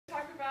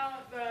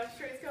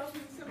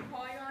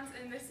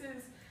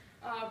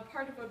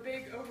of a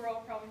big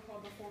overall problem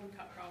called the fold and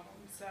cut problem.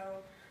 So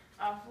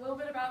a little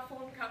bit about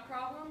fold and cut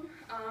problem.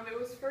 It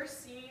was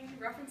first seen,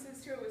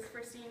 references to it was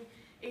first seen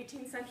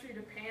 18th century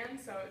Japan,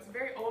 so it's a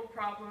very old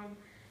problem,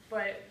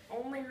 but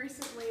only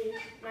recently,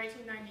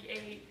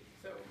 1998,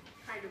 so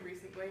kind of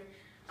recently,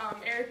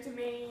 Eric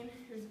Demaine,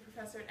 who's a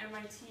professor at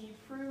MIT,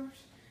 proved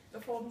the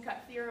fold and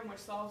cut theorem, which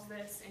solves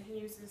this, and he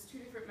uses two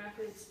different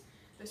methods,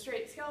 the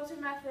straight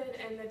skeleton method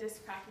and the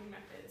disk packing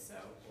method. So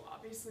we'll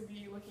obviously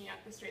be looking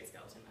at the straight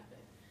skeleton method.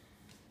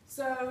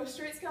 So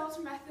straight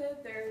skeleton method,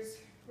 there's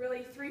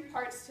really three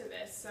parts to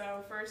this.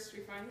 So first we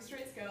find the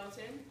straight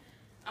skeleton.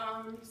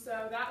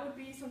 So that would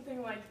be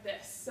something like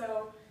this.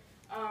 So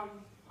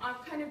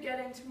I'll kind of get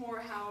into more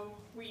how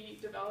we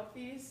develop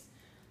these.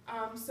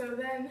 So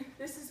then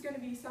this is going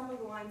to be some of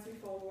the lines we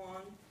fold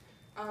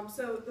along.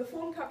 So the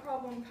fold and cut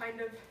problem kind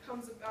of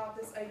comes about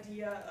this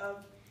idea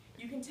of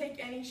you can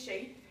take any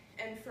shape,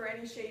 and for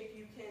any shape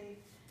you can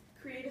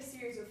create a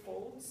series of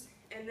folds,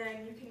 and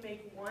then you can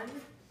make one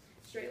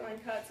straight line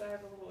cut. So I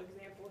have a little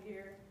example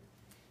here.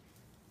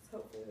 So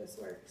hopefully this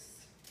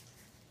works.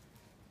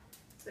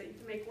 So you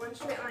can make one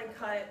straight line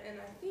cut, and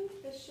I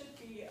think this should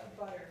be a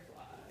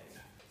butterfly.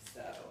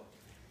 So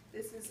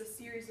this is a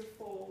series of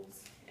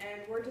folds,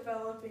 and we're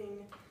developing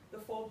the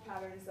fold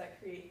patterns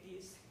that create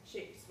these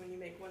shapes when you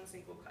make one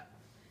single cut.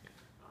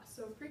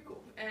 So pretty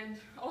cool. And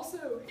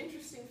also,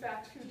 interesting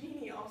fact,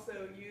 Houdini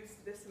also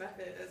used this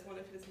method as one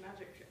of his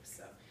magic tricks.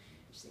 So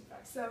interesting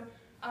fact. So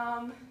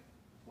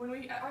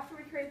after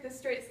we create this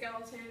straight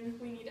skeleton,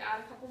 we need to add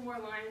a couple more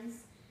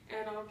lines,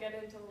 and I'll get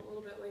into a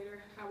little bit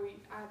later how we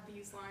add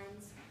these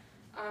lines.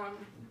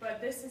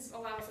 But this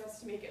allows us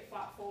to make it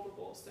flat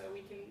foldable, so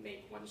we can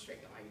make one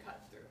straight line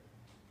cut through.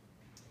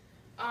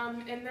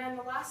 And then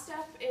the last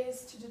step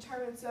is to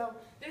determine, so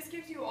this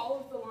gives you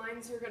all of the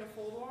lines you're going to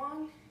fold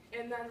along,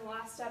 and then the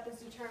last step is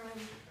to determine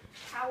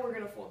how we're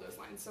going to fold those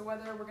lines. So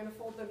whether we're going to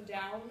fold them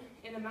down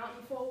in a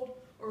mountain fold,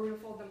 or we're going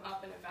to fold them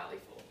up in a valley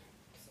fold.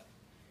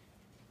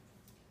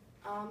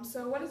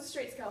 So what is a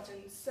straight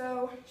skeleton?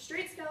 So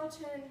straight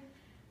skeleton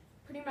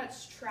pretty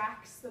much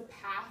tracks the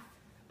path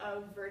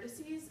of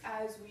vertices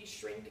as we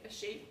shrink a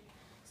shape.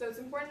 So it's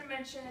important to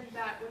mention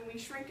that when we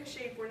shrink a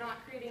shape, we're not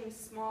creating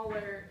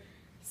smaller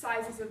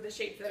sizes of the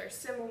shape that are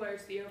similar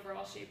to the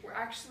overall shape. We're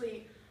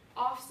actually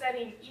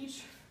offsetting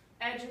each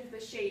edge of the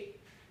shape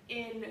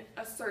in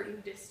a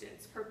certain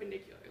distance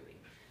perpendicularly.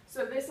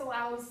 So this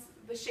allows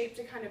the shape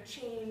to kind of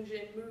change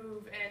and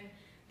move, and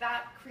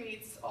that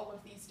creates all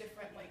of these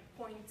different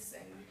points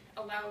and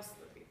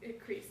it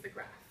creates the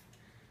graph.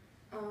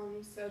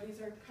 So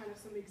these are kind of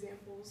some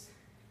examples.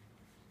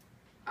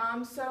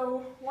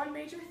 So one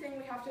major thing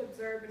we have to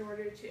observe in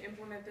order to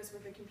implement this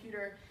with a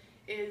computer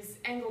is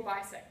angle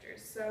bisectors.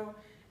 So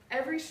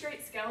every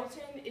straight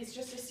skeleton is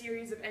just a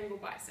series of angle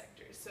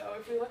bisectors. So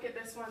if we look at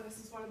this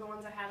is one of the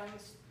ones I had on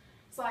this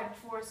slide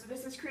before. So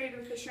this is created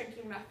with the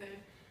shrinking method.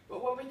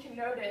 But what we can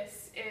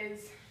notice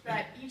is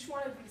that each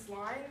one of these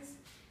lines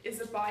is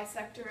a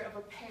bisector of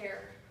a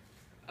pair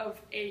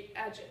of 8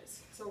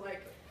 edges. So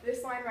like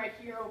this line right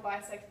here will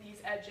bisect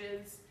these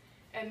edges,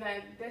 and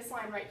then this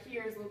line right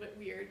here is a little bit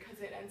weird because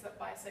it ends up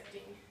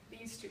bisecting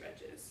these 2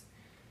 edges.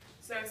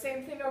 So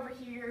same thing over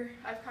here,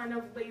 I've kind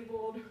of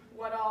labeled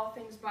what all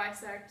things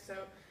bisect. So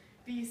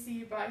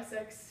BC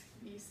bisects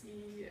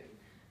BC, and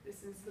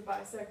this is the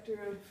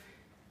bisector of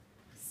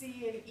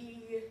C and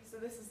E. So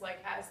this is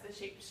like as the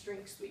shape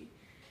shrinks, we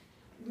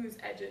lose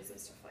edges and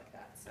stuff like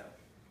that.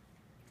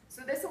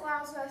 So this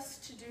allows us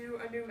to do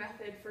a new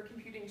method for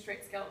computing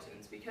straight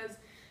skeletons, because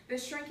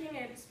this shrinking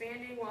and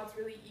expanding, while it's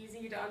really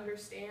easy to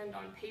understand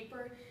on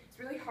paper, it's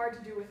really hard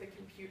to do with a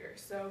computer.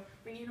 So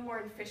we need a more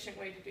efficient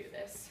way to do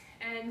this.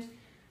 And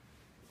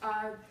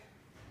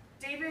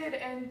David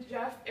and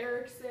Jeff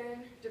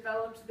Erickson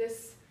developed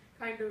this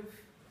kind of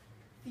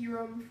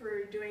theorem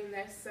for doing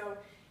this. So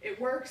it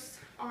works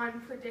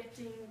on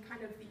predicting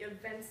kind of the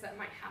events that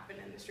might happen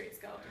in the straight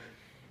skeleton.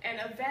 And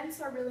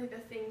events are really the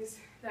things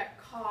that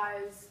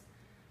cause,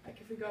 like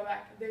if we go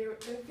back, they're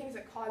the things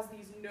that cause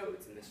these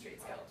nodes in the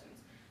straight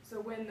skeletons. So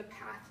when the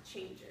path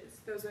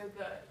changes, those are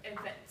the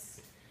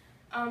events.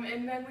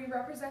 And then we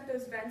represent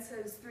those events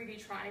as 3D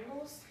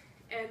triangles,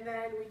 and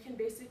then we can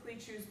basically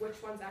choose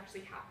which ones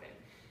actually happen.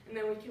 And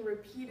then we can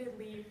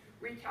repeatedly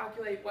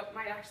recalculate what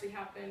might actually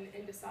happen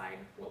and decide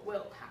what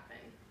will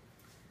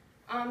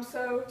happen.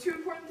 So 2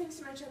 important things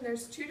to mention.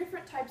 There's 2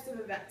 different types of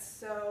events.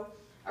 So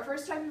our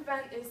first type of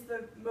event is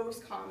the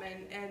most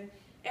common, and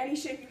any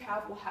shape you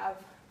have will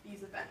have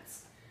these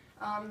events.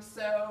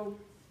 So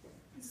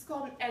this is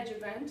called an edge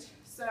event.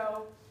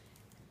 So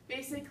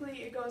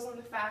basically it goes on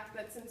the fact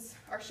that since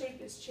our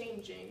shape is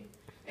changing,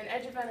 an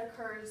edge event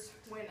occurs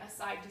when a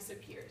side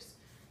disappears.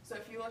 So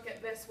if you look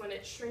at this when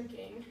it's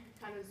shrinking,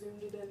 kind of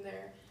zoomed it in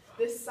there,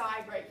 this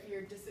side right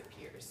here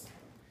disappears.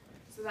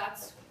 So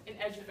that's an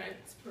edge event.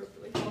 It's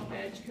appropriately called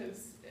edge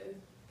because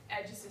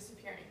edge is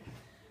disappearing.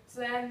 So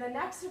then the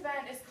next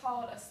event is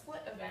called a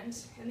split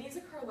event, and these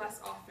occur less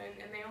often,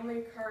 and they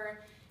only occur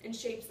in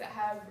shapes that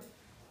have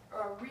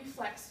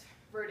reflex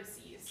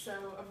vertices. So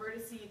a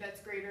vertice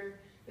that's greater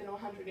than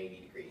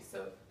 180 degrees.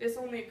 So this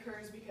only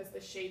occurs because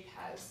the shape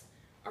has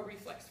a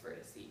reflex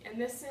vertex. And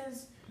this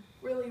is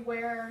really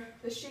where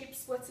the shape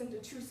splits into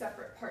two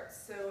separate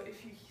parts. So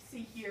if you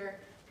see here,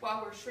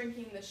 while we're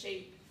shrinking the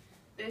shape,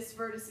 this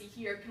vertex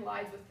here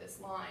collides with this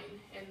line,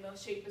 and the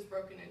shape is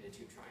broken into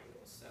two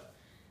triangles. So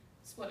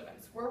split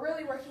events. We're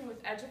really working with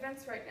edge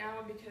events right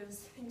now because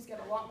things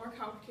get a lot more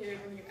complicated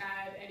when you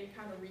add any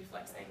kind of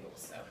reflex angles.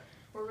 So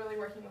we're really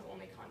working with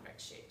only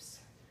convex shapes.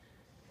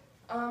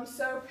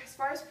 So as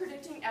far as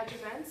predicting edge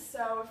events,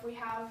 so if we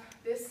have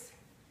this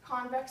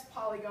convex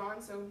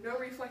polygon, so no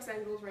reflex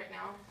angles right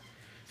now,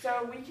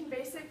 so we can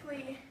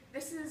basically,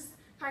 this is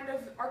kind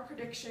of our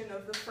prediction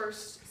of the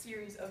first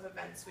series of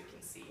events we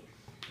can see.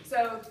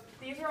 So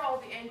these are all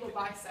the angle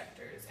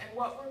bisectors, and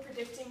what we're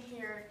predicting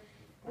here,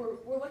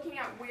 we're looking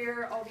at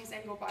where all these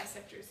angle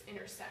bisectors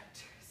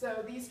intersect.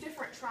 So these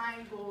different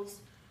triangles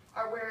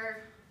are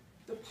where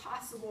the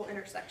possible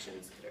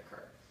intersections could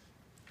occur.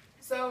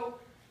 So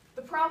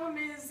the problem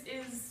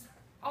is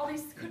all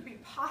these could be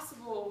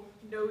possible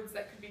nodes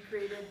that could be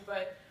created,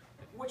 but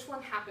which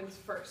one happens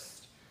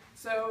first?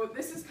 So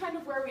this is kind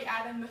of where we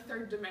add in the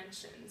third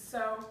dimension.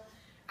 So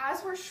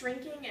as we're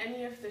shrinking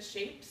any of the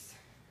shapes,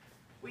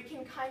 we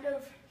can kind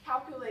of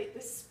calculate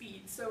the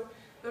speed. So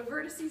the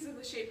vertices of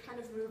the shape kind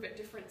of move at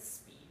different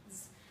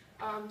speeds.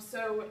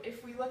 So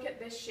if we look at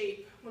this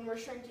shape, when we're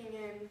shrinking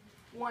in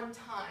one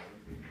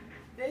time,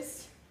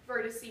 this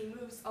vertex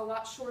moves a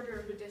lot shorter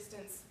of a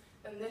distance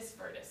than this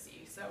vertex.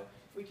 So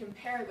if we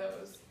compare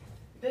those,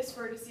 this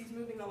vertex is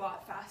moving a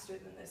lot faster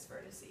than this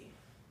vertex.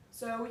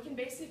 So we can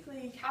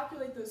basically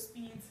calculate those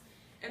speeds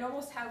and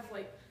almost have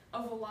like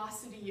a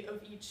velocity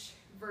of each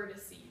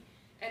vertex.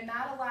 And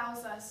that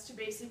allows us to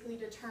basically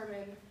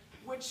determine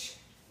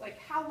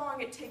how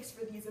long it takes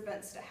for these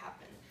events to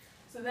happen.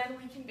 So then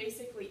we can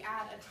basically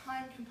add a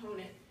time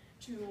component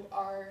to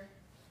our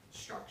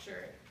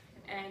structure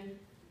and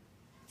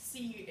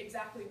see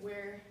exactly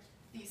where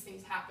these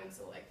things happen.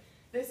 So like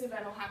this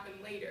event will happen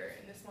later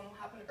and this one will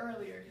happen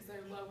earlier because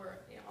they're lower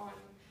on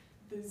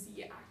the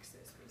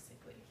z-axis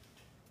basically.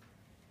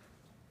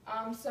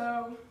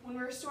 So when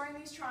we're storing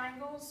these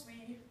triangles,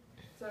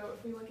 so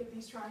if we look at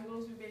these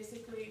triangles, we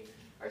basically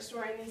are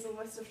storing these in a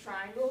list of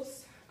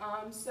triangles.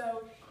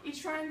 So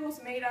each triangle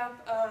is made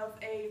up of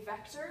a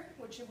vector,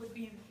 which it would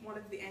be one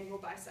of the angle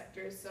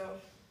bisectors. So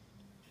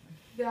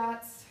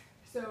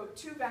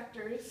two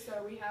vectors.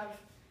 So we have,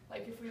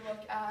 like if we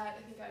look at,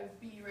 I think I have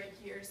B right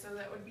here, so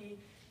that would be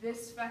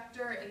this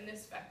vector and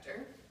this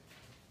vector,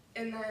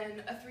 and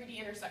then a 3D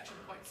intersection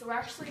point. So we're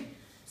actually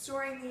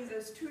storing these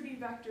as 2D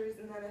vectors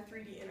and then a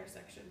 3D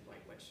intersection point,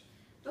 which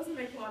doesn't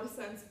make a lot of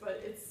sense,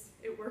 but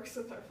it works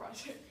with our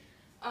project.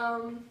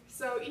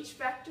 So each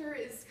vector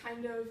is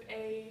kind of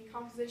a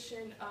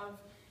composition of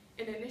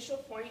an initial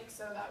point,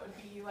 so that would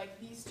be like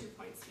these 2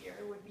 points here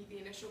would be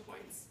the initial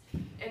points,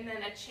 and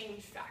then a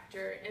change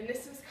factor. And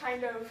this is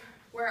kind of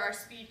where our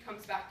speed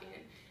comes back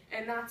in,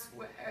 and that's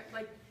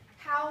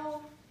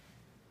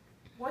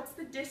what's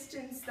the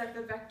distance that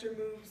the vector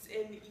moves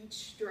in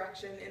each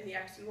direction in the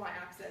x and y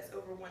axis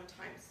over one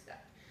time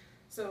step.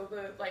 So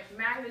the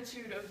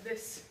magnitude of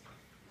this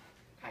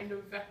kind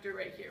of vector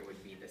right here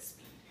would be the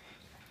speed.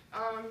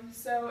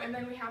 And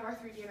then we have our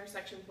 3D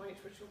intersection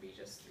points, which will be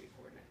just 3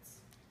 coordinates.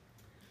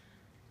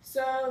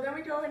 So then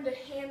we go into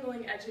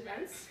handling edge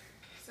events.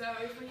 So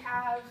if we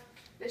have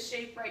this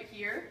shape right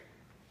here,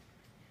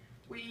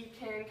 we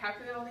can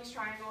calculate all these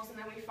triangles, and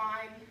then we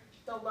find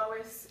the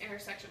lowest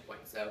intersection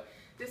point. So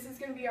this is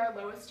going to be our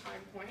lowest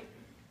time point.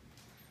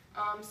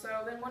 So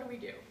then what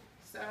do?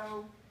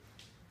 So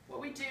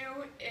what we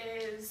do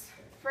is,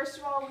 first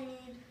of all, we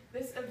need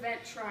this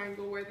event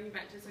triangle where the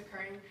event is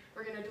occurring.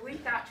 We're going to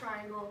delete that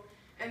triangle,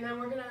 and then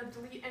we're going to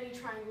delete any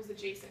triangles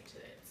adjacent to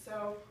it.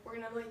 So we're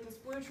going to delete this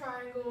blue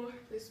triangle,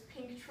 this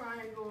pink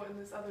triangle, and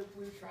this other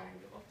blue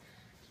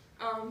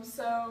triangle.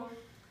 So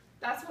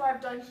that's what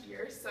I've done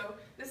here. So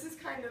this is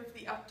kind of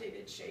the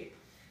updated shape.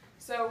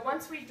 So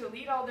once we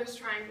delete all those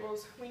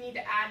triangles, we need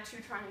to add 2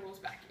 triangles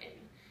back in.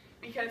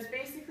 Because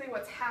basically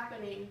what's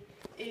happening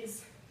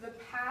is the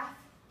path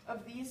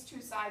of these 2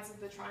 sides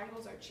of the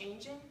triangles are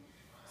changing.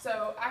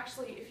 So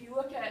actually, if you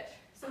look at,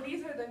 so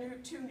these are the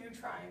 2 new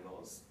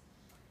triangles.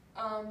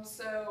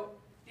 So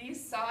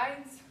these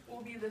sides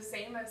will be the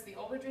same as the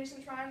old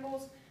adjacent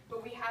triangles,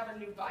 but we have a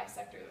new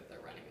bisector that they're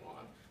running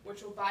along,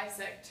 which will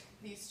bisect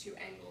these 2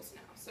 angles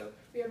now. So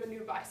we have a new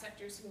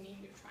bisector, so we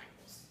need new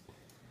triangles.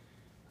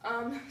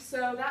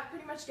 So that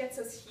pretty much gets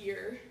us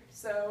here.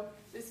 So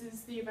this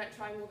is the event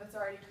triangle that's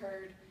already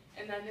occurred,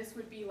 and then this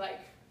would be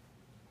like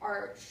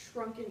our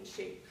shrunken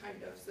shape,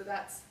 kind of. So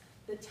that's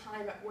the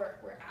time at work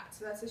we're at.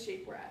 So that's the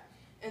shape we're at.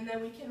 And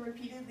then we can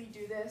repeatedly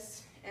do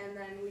this, and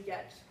then we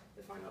get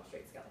the final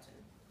straight skeleton.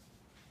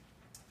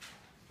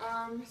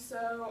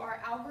 So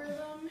our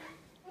algorithm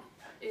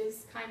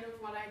is kind of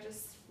what I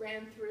just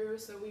ran through.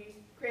 So we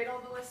create all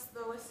the list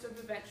of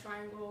event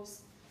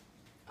triangles,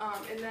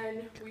 and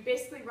then we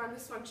basically run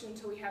this function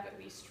until we have at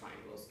least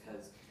triangles,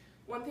 because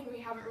one thing we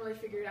haven't really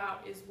figured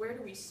out is where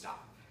do we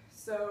stop.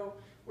 So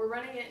we're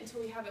running it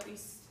until we have at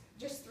least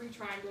just 3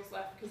 triangles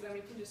left, because then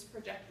we can just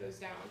project those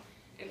down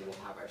and we'll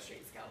have our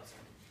straight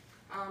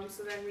skeleton.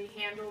 So then we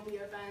handle the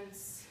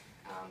events,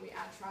 we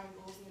add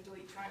triangles and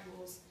delete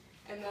triangles,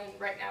 and then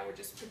right now we're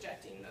just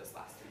projecting those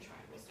last 3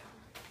 triangles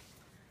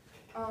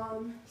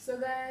down. So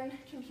then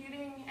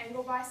computing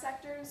angle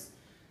bisectors.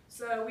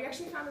 So we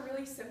actually found a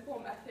really simple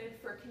method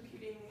for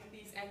computing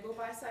these angle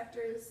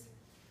bisectors,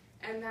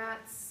 and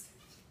that's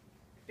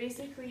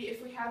basically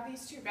if we have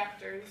these 2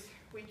 vectors,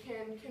 we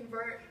can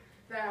convert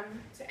them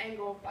to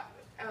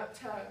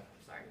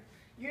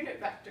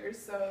unit vectors,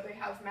 so they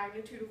have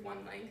magnitude of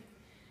 1 length,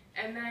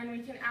 and then we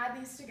can add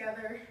these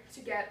together to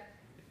get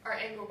our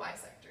angle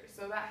bisector.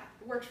 So that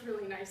works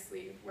really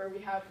nicely where we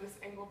have this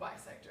angle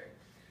bisector.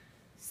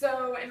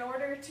 So in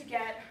order to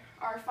get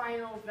our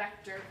final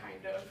vector,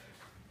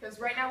 because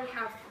right now we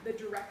have the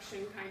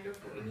direction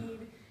but we need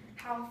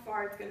how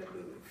far it's going to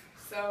move.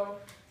 So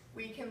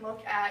we can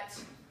look at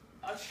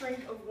a shrink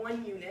of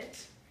 1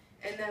 unit,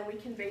 and then we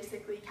can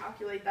basically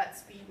calculate that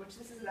speed, which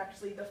this is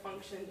actually the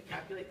function to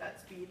calculate that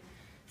speed.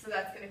 So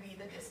that's going to be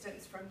the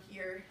distance from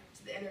here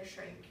to the inner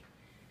shrink,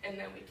 and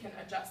then we can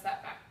adjust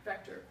that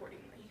vector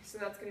accordingly. So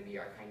that's going to be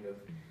our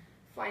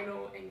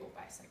final angle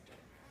bisector.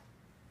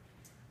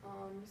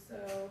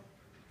 So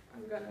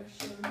I'm going to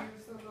show you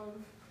some of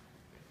the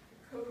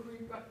code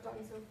we've done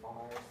so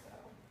far.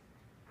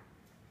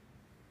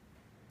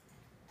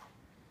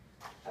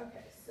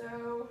 Okay,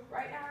 so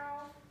right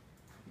now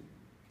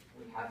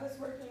we have this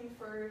working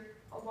for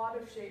a lot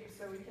of shapes,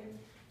 so we can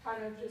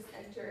kind of just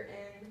enter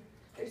in.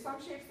 There's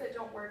some shapes that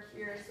don't work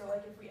here, so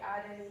like if we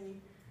add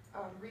any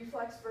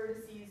reflex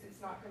vertices,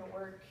 it's not going to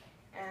work,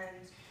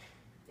 and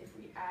if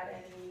we add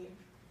any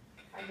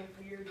kind of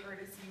weird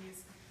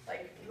vertices,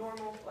 like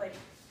normal, like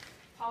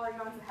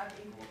polygons that have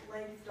equal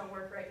length don't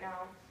work right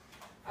now.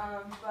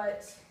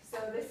 So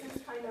this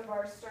is kind of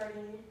our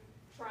starting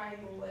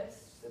triangle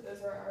list. So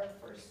those are our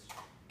first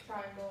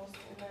triangles,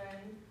 and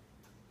then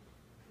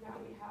now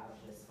we have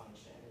this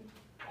function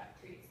that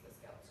creates the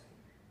skeleton.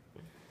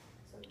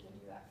 So we can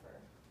do that for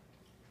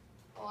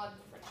a lot of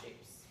different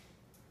shapes.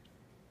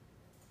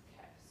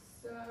 Okay,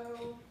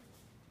 so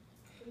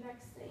the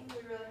next thing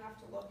we really have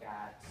to look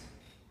at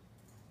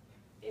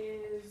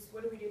is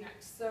what do we do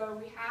next?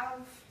 So we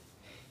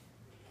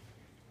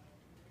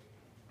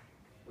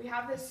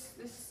have this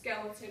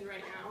skeleton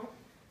right now.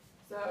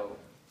 So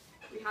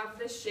we have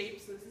this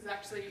shape. So this is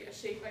actually a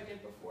shape I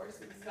did before.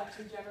 So this is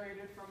actually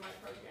generated from my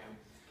program.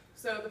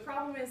 So the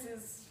problem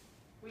is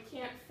we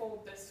can't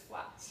fold this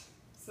flat.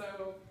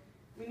 So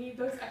we need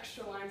those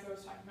extra lines I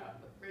was talking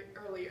about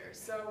earlier.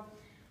 So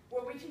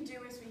what we can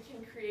do is we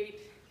can create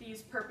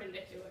these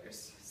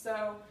perpendiculars.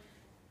 So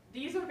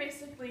these are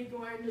basically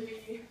going to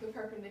be the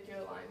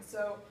perpendicular lines.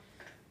 So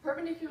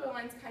perpendicular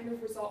lines kind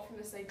of result from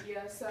this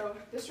idea. So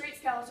the straight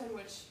skeleton,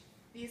 which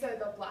these are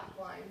the black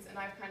lines, and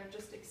I've kind of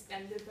just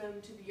extended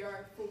them to be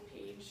our full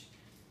page.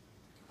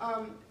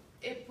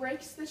 It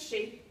breaks the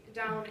shape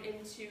down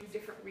into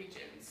different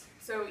regions.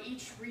 So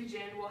each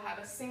region will have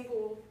a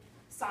single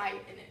side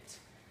in it.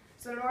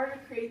 So in order to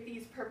create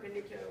these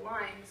perpendicular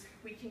lines,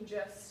 we can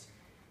just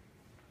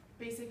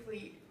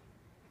basically,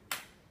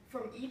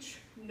 from each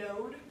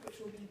node, which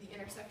will be the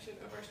intersection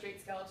of our straight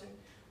skeleton,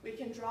 we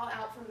can draw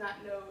out from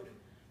that node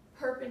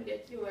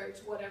perpendicular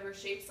to whatever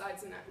shape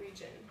sides in that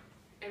region,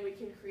 and we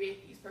can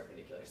create these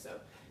perpendiculars. So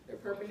they're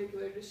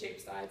perpendicular to shape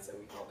sides, so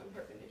we call them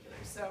perpendicular.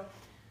 So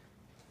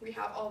we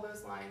have all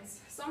those lines.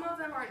 Some of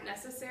them aren't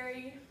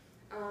necessary,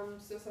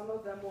 so some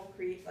of them will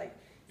create like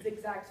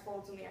zigzag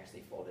folds when we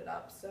actually fold it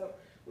up. So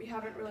we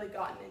haven't really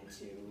gotten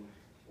into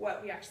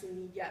what we actually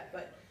need yet,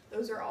 but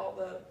those are all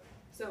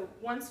so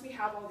once we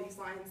have all these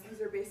lines,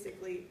 these are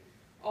basically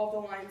all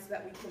the lines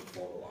that we can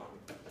fold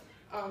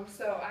along.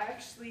 So I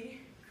actually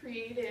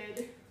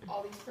created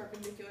all these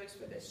perpendiculars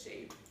for this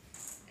shape,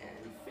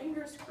 and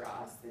fingers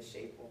crossed this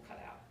shape will cut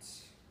out.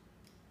 So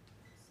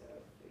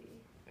hopefully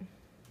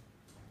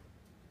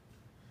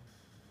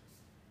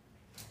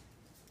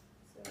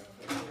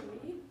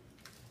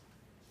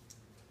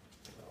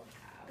we'll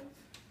have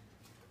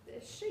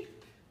this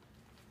shape.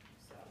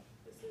 So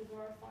this is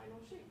our final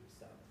shape.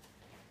 So